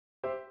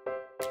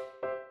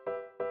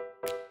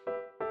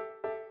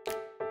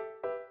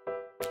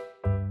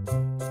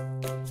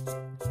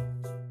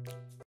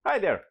Hi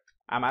there,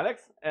 I'm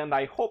Alex and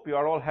I hope you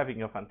are all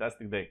having a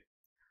fantastic day.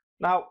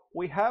 Now,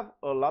 we have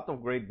a lot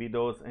of great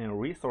videos and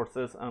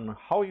resources on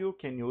how you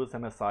can use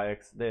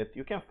MSIX that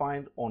you can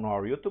find on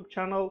our YouTube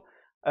channel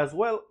as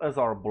well as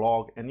our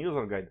blog and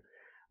user guide.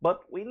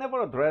 But we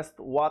never addressed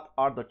what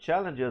are the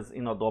challenges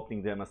in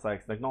adopting the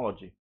MSIX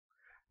technology.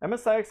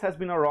 MSIX has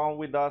been around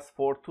with us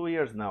for 2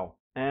 years now,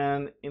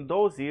 and in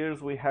those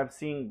years we have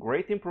seen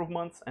great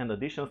improvements and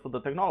additions to the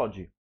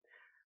technology.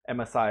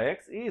 MSIX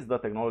is the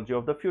technology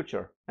of the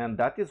future, and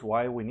that is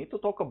why we need to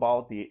talk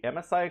about the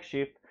MSIX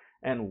Shift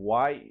and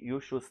why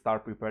you should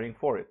start preparing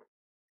for it.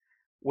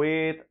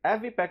 With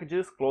FV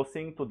packages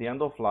closing to the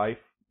end of life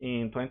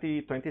in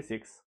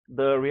 2026,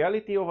 the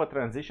reality of a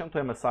transition to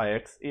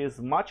MSIX is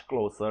much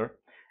closer,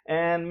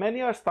 and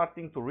many are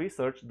starting to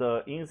research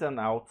the ins and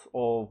outs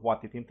of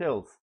what it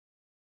entails.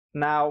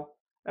 Now,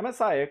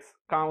 MSIX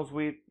comes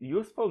with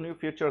useful new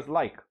features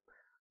like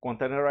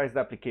containerized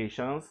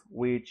applications,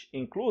 which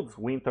includes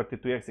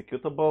Win32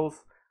 executables,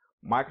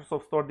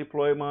 Microsoft Store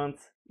deployments,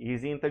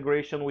 easy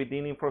integration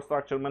within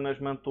infrastructure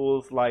management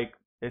tools like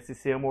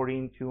SCCM or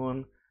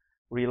Intune,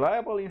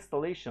 reliable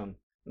installation,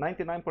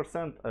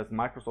 99% as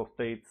Microsoft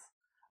states,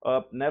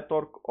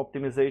 network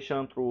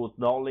optimization through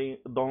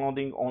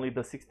downloading only the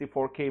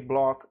 64K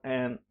block,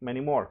 and many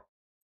more.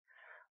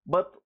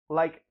 But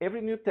like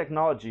every new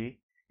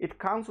technology, it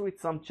comes with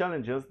some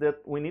challenges that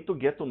we need to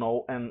get to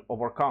know and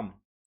overcome,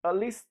 at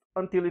least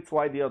until it's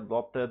widely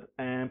adopted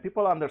and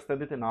people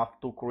understand it enough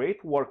to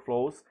create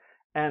workflows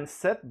and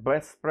set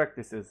best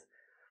practices.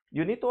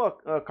 You need to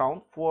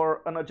account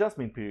for an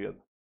adjustment period.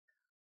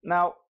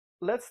 Now,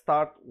 let's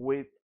start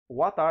with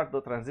what are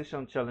the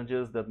transition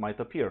challenges that might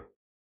appear.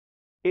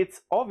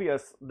 It's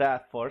obvious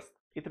that first,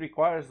 it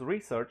requires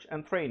research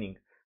and training,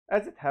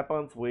 as it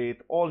happens with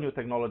all new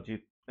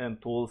technology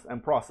and tools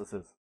and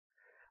processes.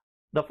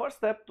 The first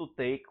step to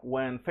take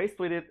when faced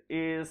with it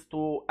is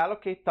to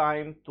allocate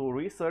time to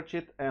research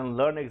it and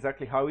learn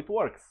exactly how it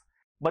works.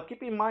 But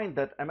keep in mind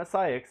that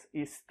MSIX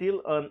is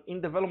still an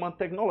in-development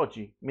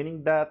technology,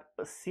 meaning that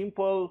a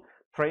simple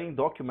training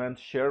document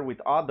shared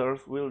with others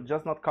will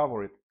just not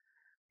cover it.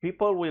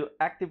 People will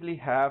actively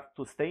have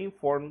to stay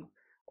informed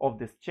of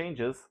these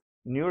changes,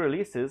 new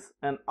releases,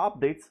 and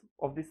updates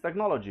of this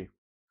technology.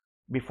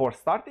 Before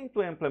starting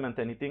to implement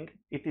anything,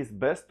 it is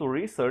best to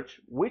research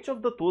which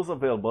of the tools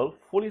available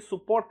fully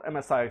support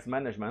MSIX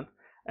management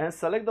and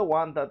select the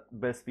one that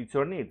best fits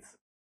your needs.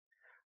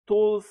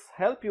 Tools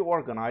help you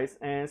organize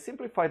and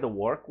simplify the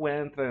work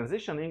when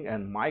transitioning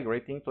and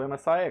migrating to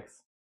MSIX.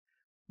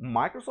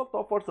 Microsoft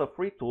offers a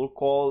free tool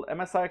called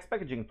MSIX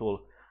Packaging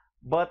Tool,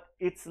 but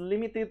it's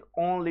limited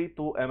only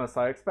to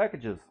MSIX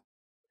packages.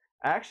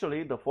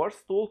 Actually, the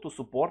first tool to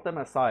support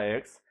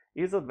MSIX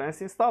is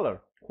Advanced Installer,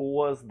 who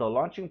was the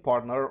launching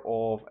partner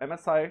of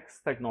MSIX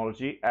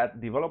technology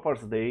at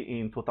Developers Day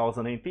in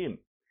 2018.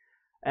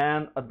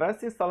 And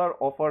Advanced Installer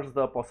offers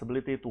the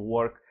possibility to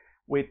work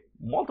with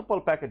multiple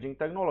packaging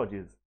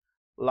technologies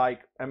like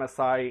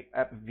MSI,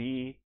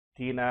 AppV,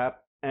 TNAP,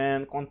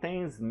 and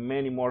contains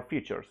many more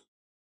features.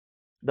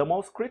 The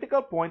most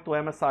critical point to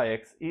MSIX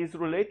is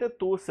related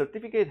to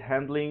certificate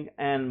handling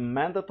and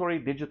mandatory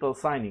digital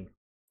signing.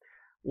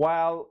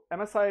 While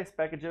MSIX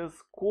packages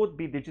could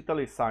be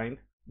digitally signed,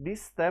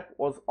 this step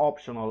was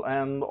optional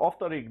and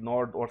often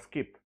ignored or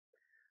skipped.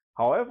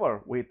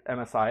 However, with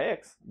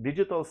MSIX,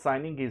 digital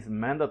signing is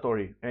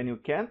mandatory and you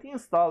can't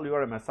install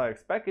your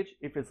MSIX package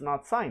if it's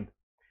not signed.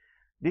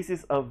 This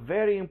is a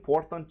very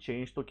important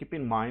change to keep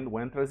in mind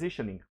when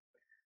transitioning.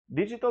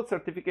 Digital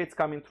certificates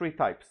come in 3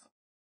 types: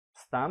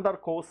 standard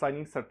code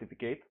signing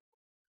certificate,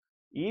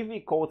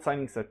 EV code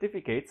signing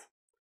certificates,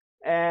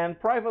 and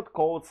private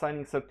code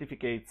signing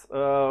certificates,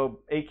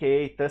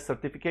 aka test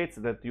certificates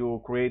that you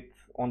create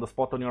on the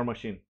spot on your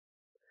machine.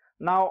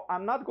 Now,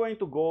 I'm not going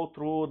to go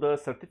through the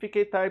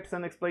certificate types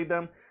and explain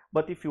them,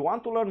 but if you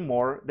want to learn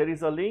more, there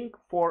is a link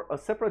for a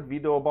separate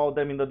video about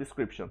them in the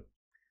description.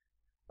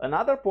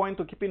 Another point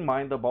to keep in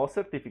mind about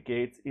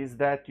certificates is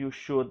that you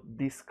should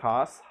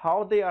discuss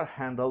how they are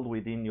handled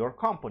within your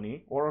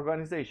company or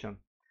organization.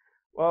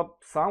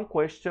 Some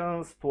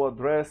questions to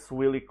address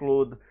will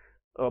include: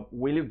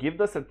 will you give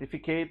the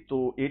certificate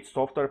to each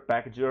software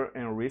packager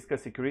and risk a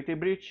security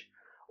breach?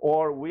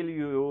 Or will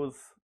you use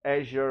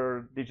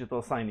Azure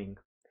digital signing?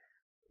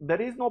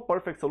 There is no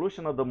perfect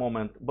solution at the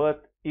moment,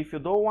 but if you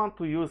don't want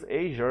to use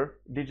Azure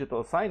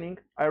digital signing,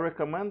 I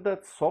recommend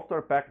that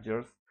software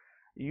packagers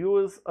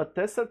use a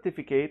test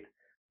certificate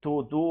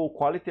to do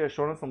quality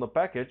assurance on the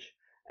package,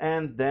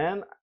 and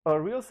then a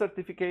real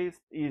certificate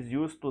is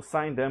used to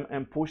sign them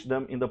and push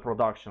them in the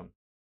production.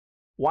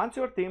 Once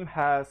your team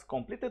has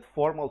completed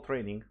formal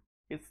training,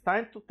 it's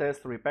time to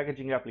test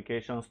repackaging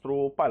applications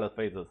through pilot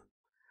phases.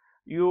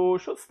 You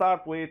should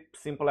start with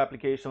simple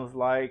applications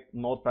like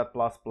Notepad++,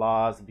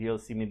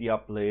 VLC Media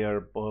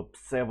Player,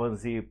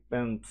 7-Zip,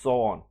 and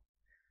so on.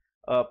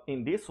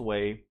 In this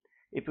way,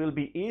 it will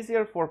be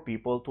easier for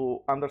people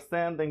to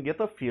understand and get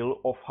a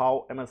feel of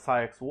how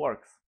MSIX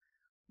works.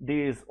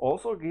 This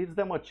also gives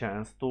them a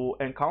chance to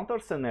encounter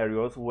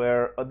scenarios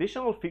where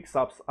additional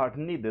fix-ups are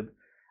needed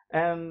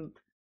and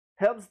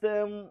helps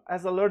them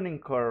as a learning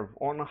curve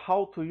on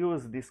how to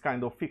use this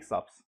kind of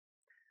fix-ups.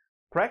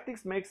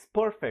 Practice makes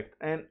perfect,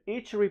 and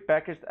each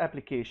repackaged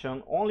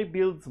application only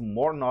builds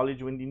more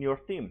knowledge within your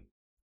team.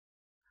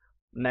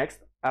 Next,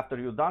 after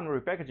you're done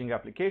repackaging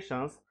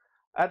applications,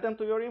 add them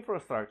to your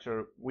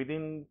infrastructure with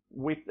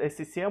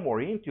SCCM or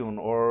Intune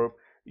or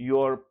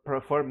your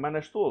preferred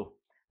managed tool,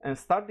 and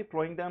start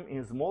deploying them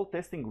in small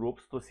testing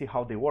groups to see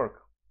how they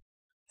work.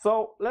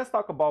 So let's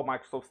talk about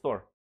Microsoft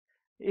Store.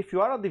 If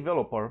you are a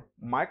developer,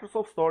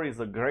 Microsoft Store is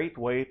a great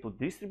way to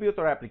distribute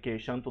your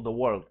application to the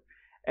world,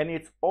 and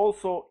it's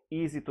also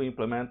easy to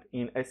implement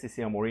in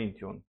SCCM or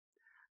Intune.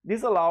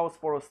 This allows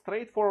for a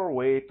straightforward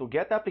way to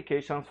get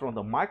applications from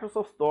the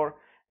Microsoft Store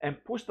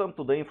and push them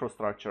to the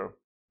infrastructure.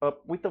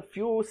 With a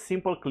few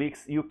simple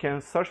clicks, you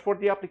can search for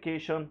the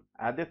application,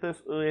 add it to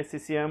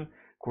SCCM,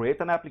 create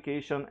an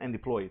application, and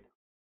deploy it.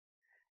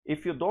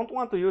 If you don't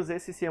want to use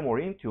SCCM or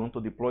Intune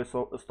to deploy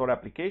store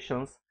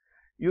applications,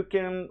 you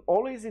can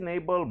always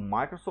enable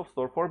Microsoft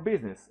Store for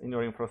Business in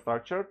your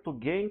infrastructure to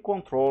gain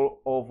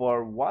control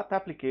over what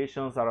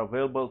applications are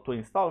available to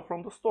install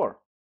from the store.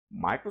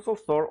 Microsoft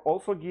Store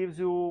also gives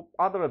you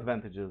other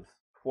advantages.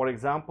 For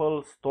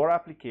example, store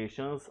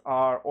applications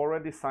are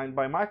already signed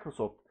by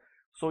Microsoft,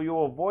 so you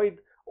avoid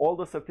all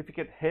the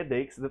certificate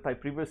headaches that I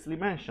previously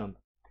mentioned.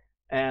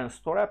 And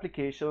store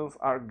applications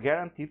are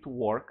guaranteed to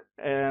work,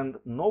 and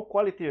no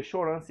quality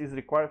assurance is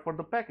required for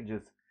the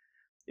packages.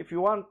 If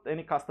you want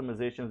any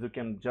customizations, you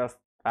can just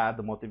add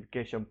the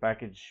modification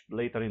package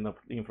later in the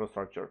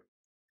infrastructure.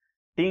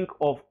 Think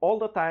of all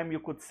the time you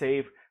could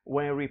save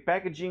when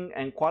repackaging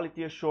and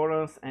quality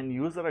assurance and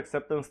user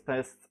acceptance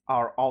tests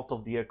are out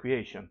of the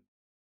equation.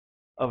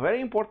 A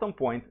very important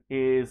point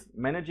is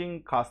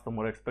managing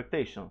customer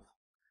expectations.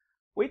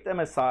 With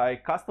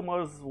MSI,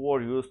 customers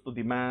were used to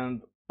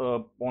demand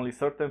only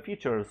certain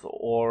features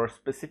or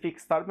specific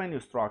start menu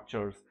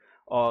structures,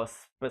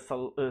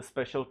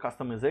 special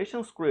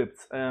customization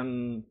scripts,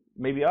 and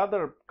maybe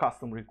other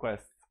custom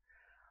requests.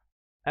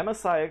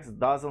 MSIX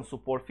doesn't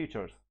support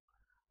features.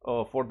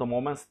 For the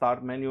moment,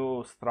 start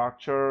menu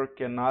structure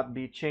cannot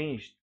be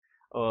changed.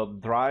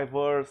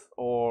 Drivers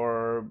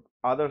or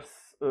other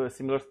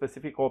similar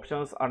specific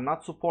options are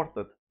not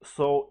supported.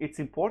 So it's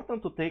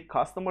important to take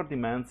customer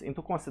demands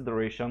into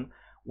consideration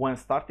when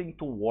starting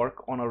to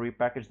work on a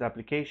repackaged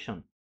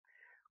application.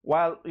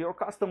 While your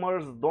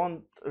customers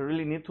don't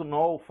really need to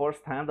know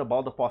firsthand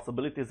about the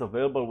possibilities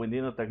available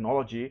within the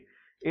technology,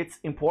 it's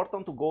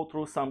important to go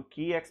through some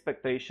key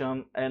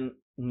expectation and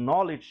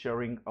knowledge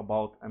sharing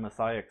about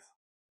MSIX.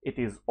 It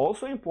is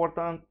also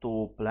important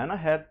to plan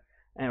ahead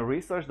and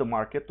research the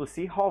market to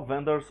see how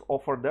vendors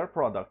offer their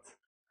products.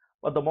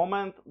 At the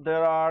moment,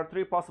 there are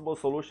 3 possible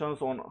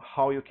solutions on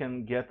how you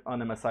can get an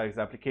MSIX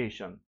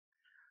application.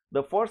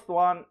 The first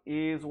one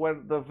is where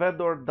the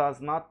vendor does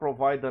not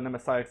provide an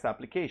MSIX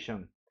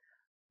application.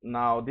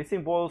 Now, this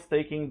involves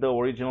taking the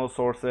original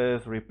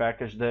sources,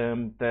 repackage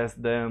them,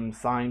 test them,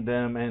 sign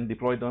them, and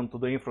deploy them to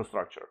the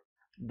infrastructure.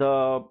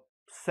 The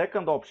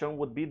second option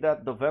would be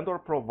that the vendor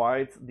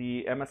provides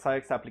the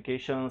MSIX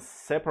applications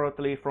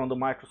separately from the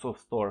Microsoft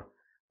Store.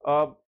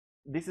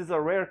 This is a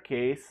rare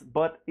case,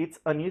 but it's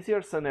an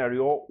easier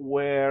scenario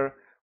where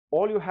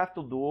all you have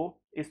to do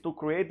is to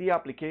create the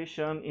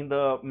application in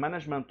the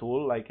management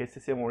tool like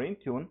SCCM or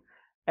Intune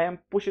and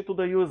push it to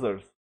the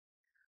users.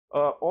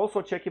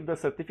 Also check if the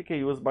certificate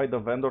used by the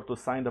vendor to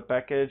sign the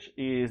package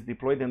is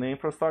deployed in the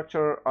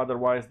infrastructure,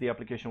 otherwise the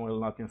application will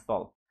not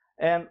install.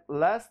 And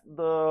last,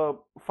 the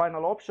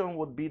final option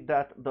would be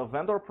that the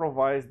vendor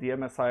provides the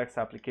MSIX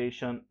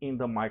application in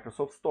the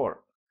Microsoft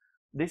Store.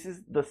 This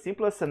is the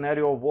simplest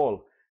scenario of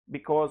all,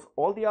 because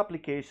all the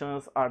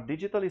applications are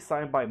digitally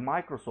signed by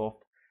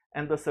Microsoft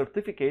and the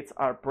certificates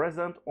are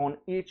present on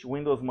each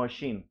Windows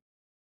machine.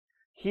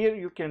 Here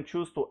you can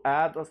choose to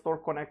add a store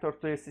connector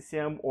to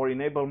SCCM or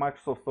enable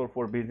Microsoft Store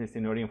for Business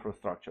in your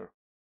infrastructure.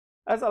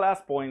 As a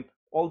last point,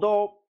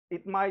 although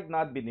it might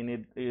not be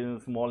needed in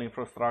small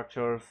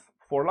infrastructures,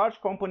 for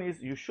large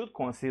companies you should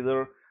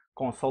consider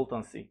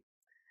consultancy.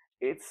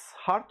 It's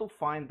hard to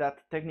find that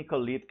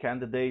technical lead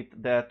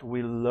candidate that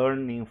will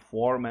learn,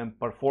 inform, and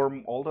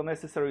perform all the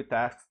necessary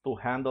tasks to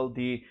handle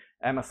the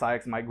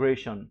MSIX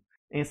migration.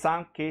 In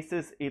some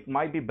cases, it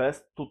might be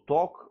best to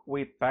talk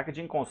with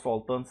packaging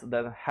consultants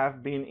that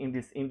have been in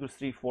this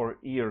industry for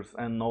years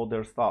and know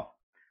their stuff.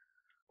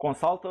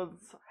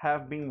 Consultants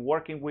have been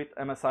working with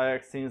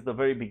MSIX since the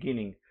very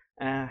beginning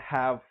and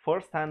have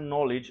first-hand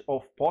knowledge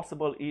of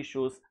possible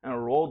issues and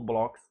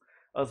roadblocks,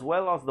 as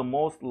well as the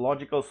most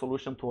logical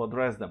solution to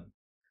address them.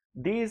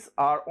 These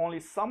are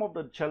only some of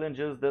the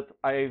challenges that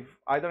I've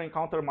either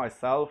encountered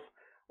myself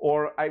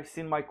or I've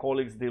seen my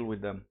colleagues deal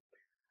with them.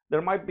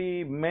 There might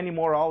be many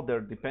more out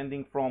there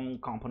depending from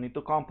company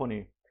to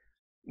company.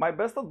 My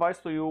best advice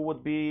to you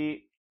would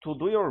be to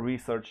do your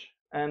research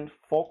and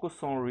focus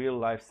on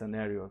real-life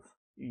scenarios.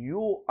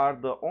 You are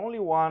the only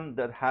one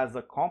that has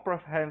a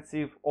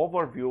comprehensive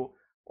overview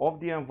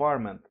of the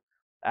environment,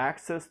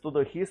 access to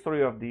the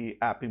history of the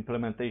app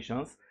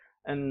implementations,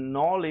 and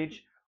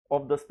knowledge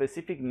of the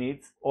specific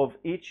needs of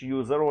each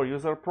user or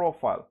user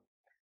profile,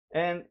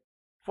 and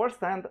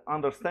first-hand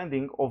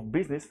understanding of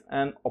business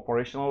and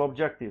operational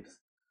objectives.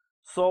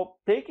 So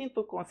take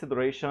into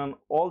consideration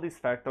all these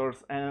factors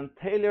and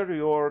tailor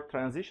your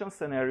transition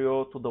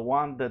scenario to the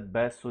one that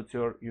best suits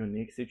your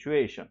unique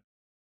situation.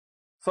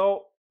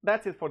 So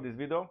that's it for this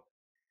video.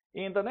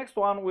 In the next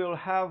one, we'll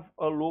have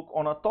a look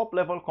on a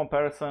top-level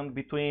comparison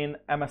between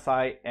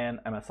MSI and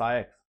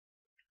MSIX.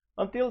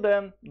 Until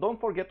then, don't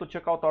forget to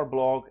check out our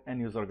blog and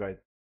user guide.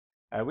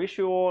 I wish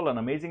you all an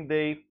amazing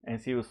day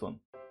and see you soon.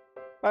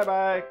 Bye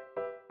bye!